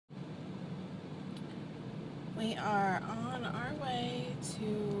We are on our way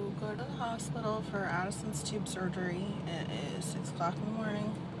to go to the hospital for Addison's tube surgery. It is 6 o'clock in the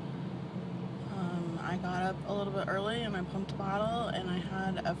morning. I got up a little bit early and I pumped a bottle, and I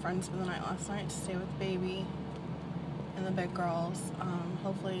had a friend spend the night last night to stay with the baby and the big girls.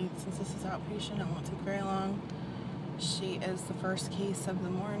 Hopefully, since this is outpatient, it won't take very long. She is the first case of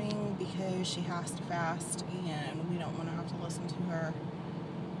the morning because she has to fast, and we don't want to have to listen to her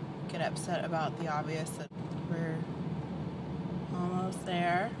get upset about the obvious that we're almost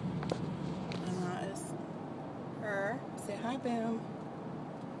there. And that is her. Say hi, Boom.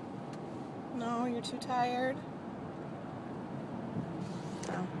 No, you're too tired.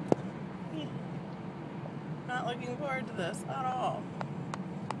 No. Not looking forward to this at all.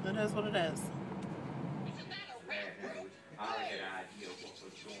 It is what it is.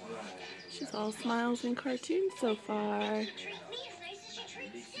 She's all smiles and cartoons so far.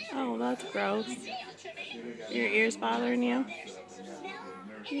 Oh, that's gross. Your ears bothering you?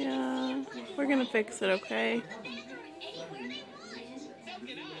 Yeah, we're gonna fix it, okay?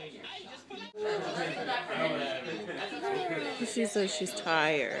 She says she's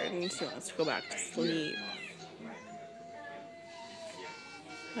tired and she wants to go back to sleep.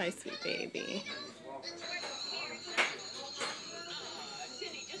 Hi, sweet baby.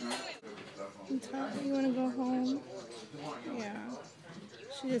 You want to go home? Yeah.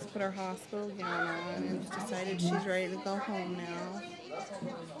 She just put her hospital gown on and decided she's ready to go home now.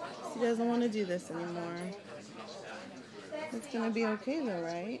 She doesn't want to do this anymore. It's going to be okay though,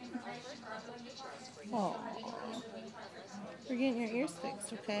 right? Aww. We're getting your ears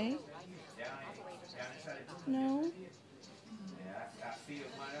fixed, okay? No?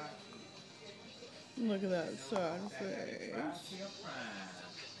 Look at that sad face.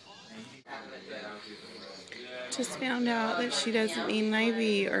 Just found out that she doesn't need an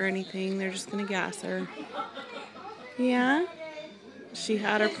IV or anything. They're just going to gas her. Yeah? She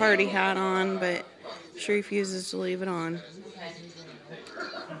had her party hat on, but she refuses to leave it on.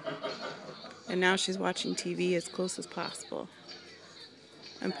 And now she's watching TV as close as possible.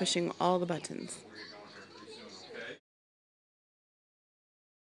 I'm pushing all the buttons.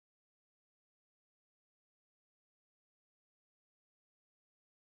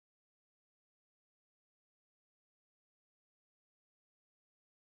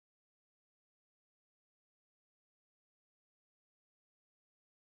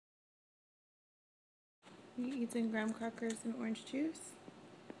 You eating graham crackers and orange juice?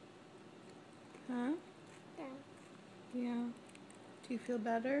 Huh? Yeah. Yeah. Do you feel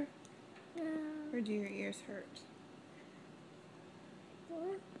better? No. Or do your ears hurt?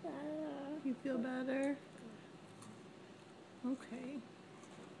 You feel better? Okay.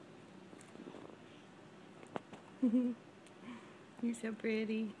 You're so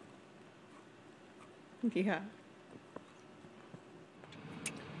pretty. Yeah.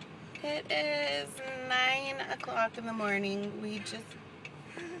 It is 9 o'clock in the morning. We just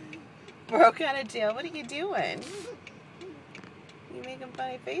broke out of jail. What are you doing? You making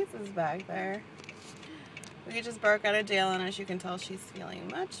funny faces back there. We just broke out of jail, and as you can tell, she's feeling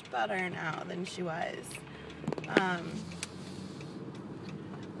much better now than she was.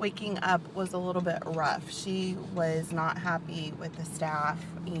 Waking up was a little bit rough. She was not happy with the staff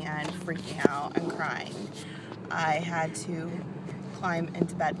and freaking out and crying. I had to climb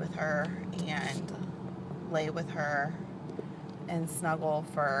into bed with her and lay with her and snuggle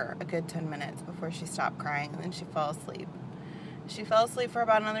for a good 10 minutes before she stopped crying, and then she fell asleep. She fell asleep for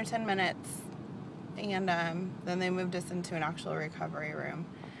about another 10 minutes, and then they moved us into an actual recovery room.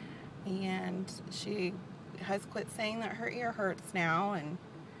 And she has quit saying that her ear hurts now, and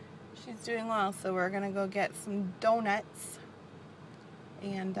she's doing well. So we're going to go get some donuts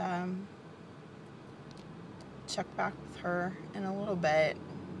and check back with her in a little bit.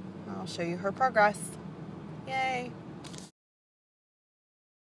 I'll show you her progress. Yay!